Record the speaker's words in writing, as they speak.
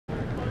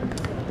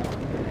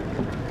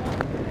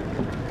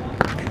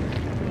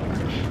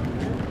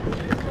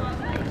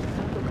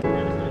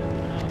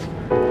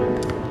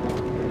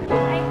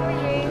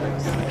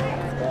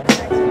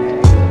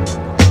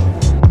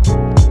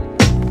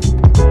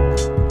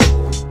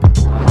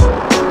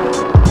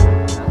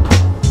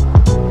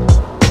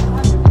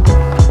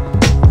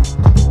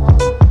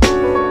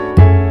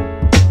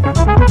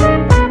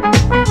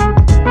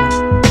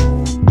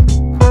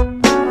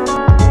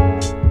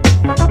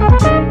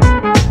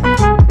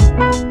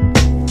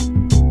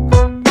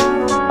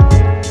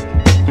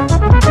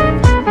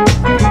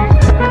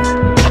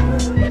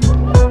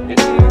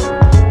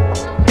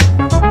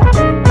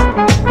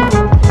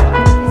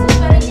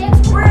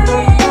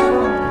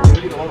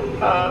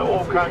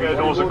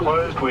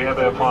closed. We have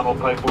our final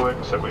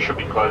paperwork, so we should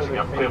be closing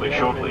up fairly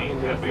shortly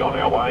and be on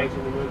our way.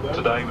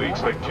 Today we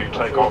expect to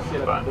take off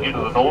into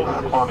the north,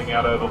 climbing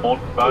out over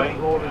Moreton Bay.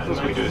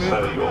 As we do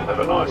so, you'll have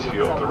a nice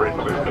view of the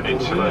Redcliffe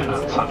Peninsula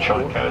and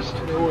Sunshine Coast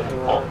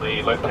on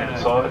the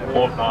left-hand side,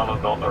 Moreton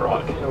Island on the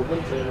right.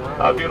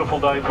 A beautiful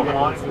day for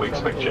flying. We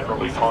expect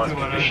generally fine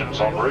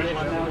conditions en route,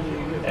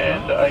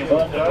 and a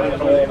warm day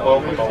and a warm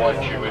welcome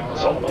awaits you in the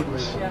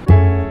Solomons.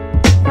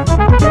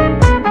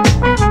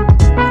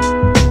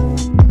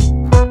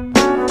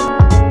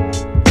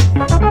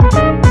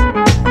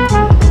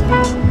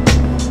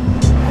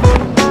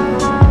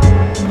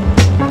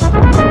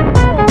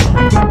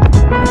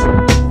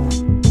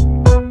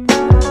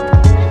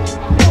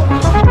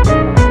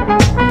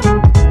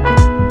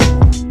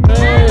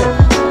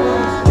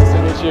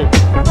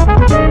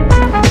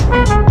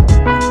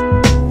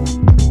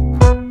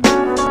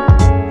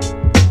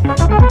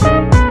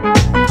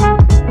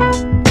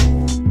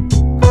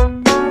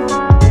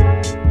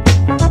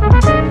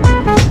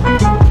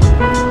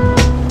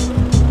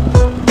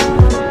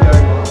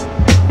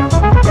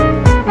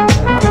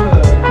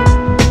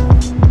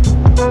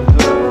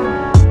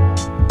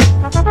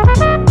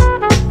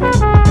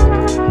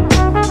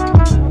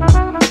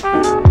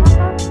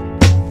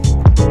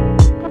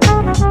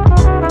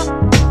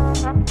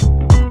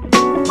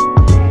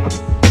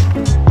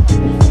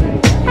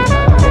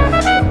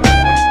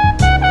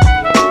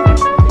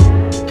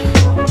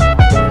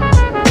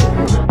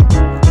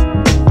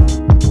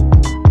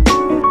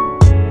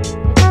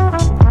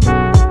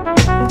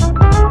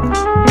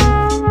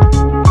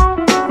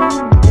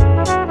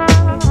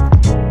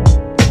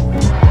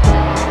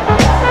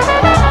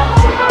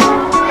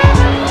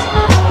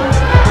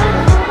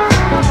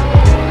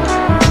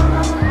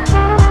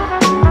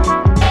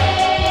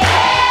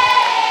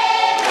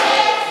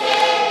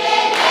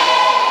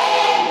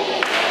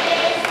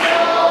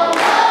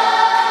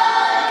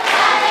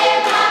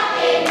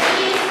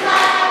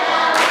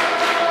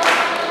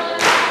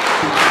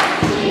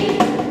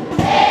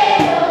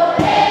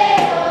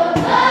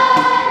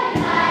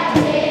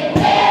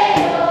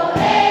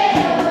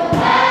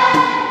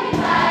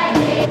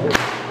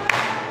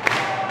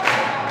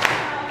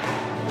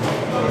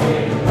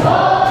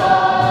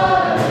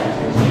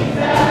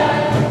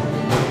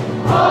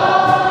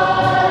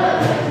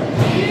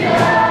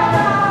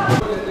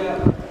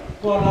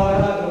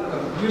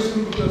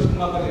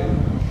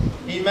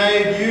 He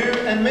made you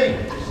and me.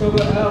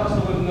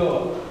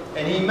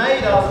 And he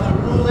made us to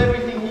rule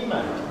everything he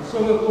made.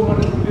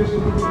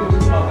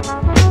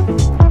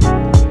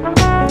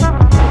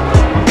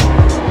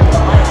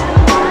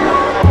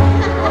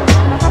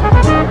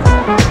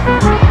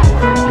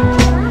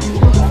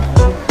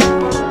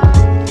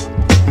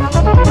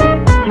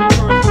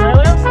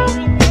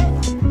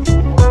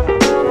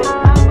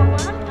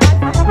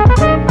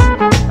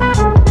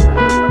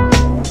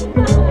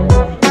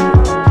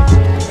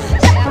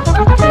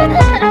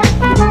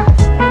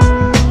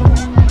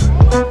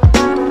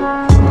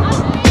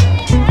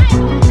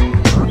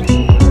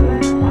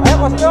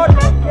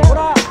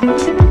 Bora!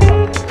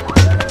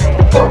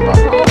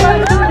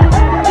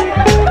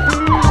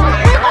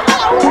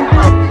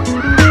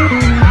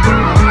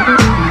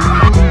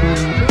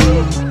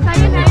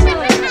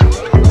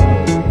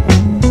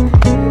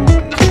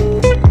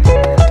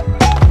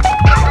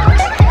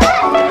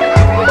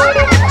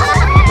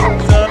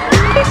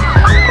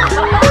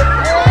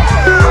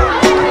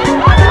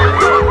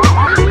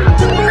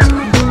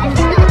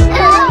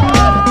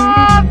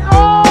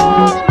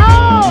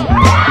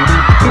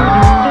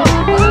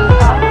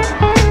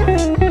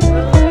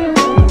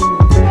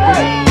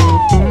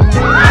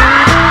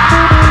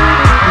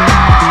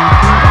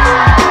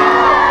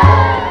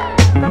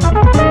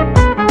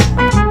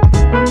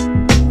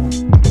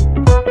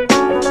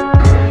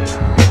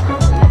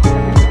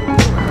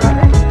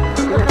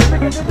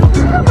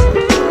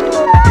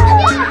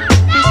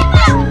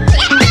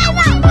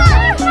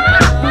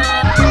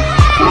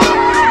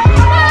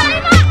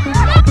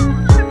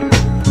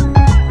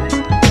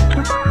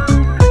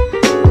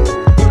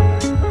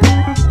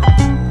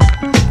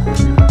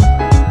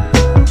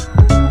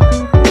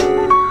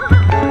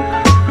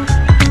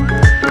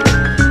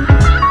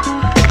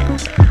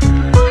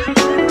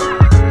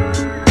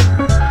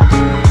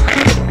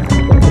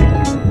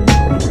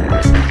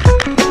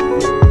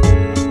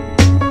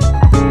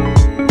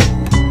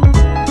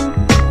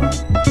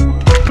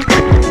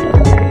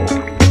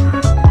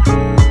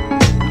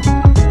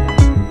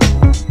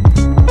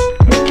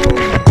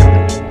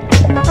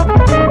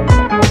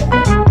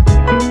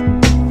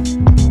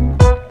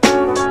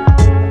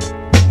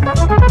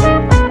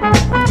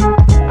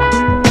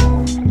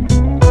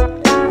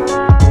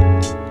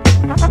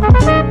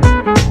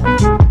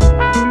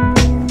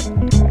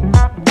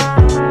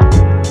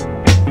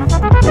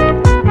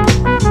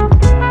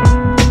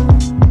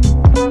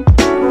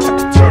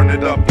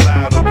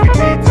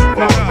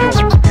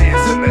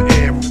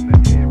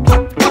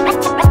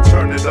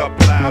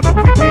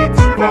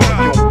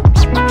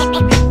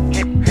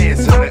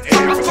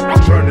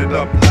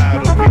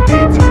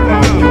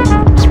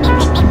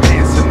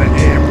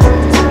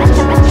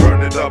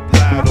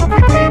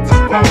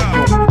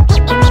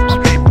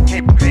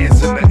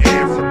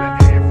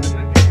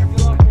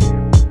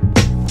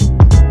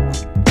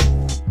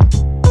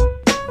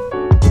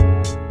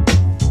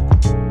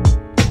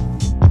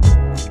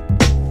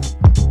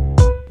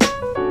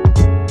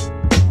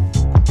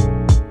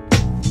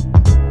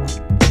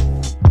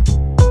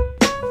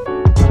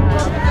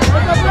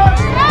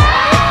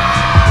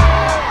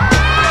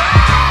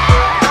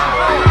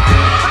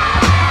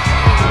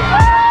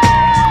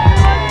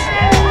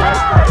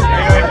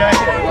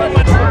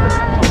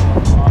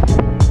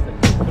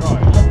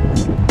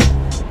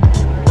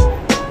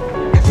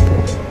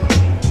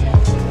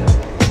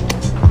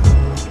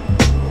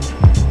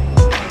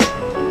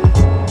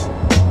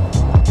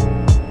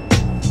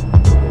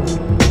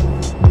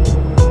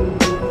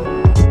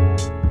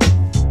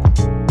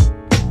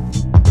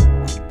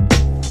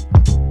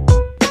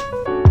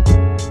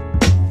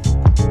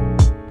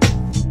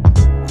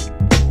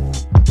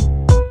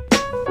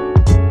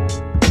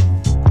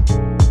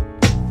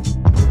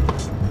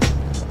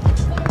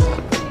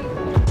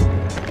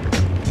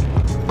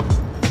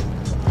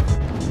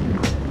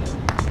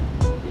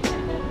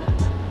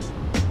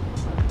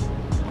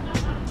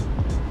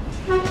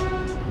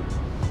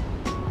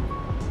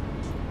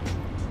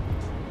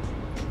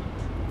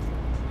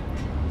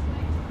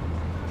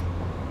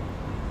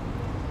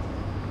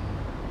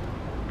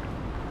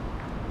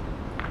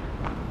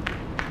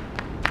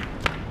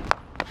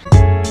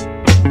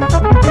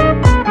 Thank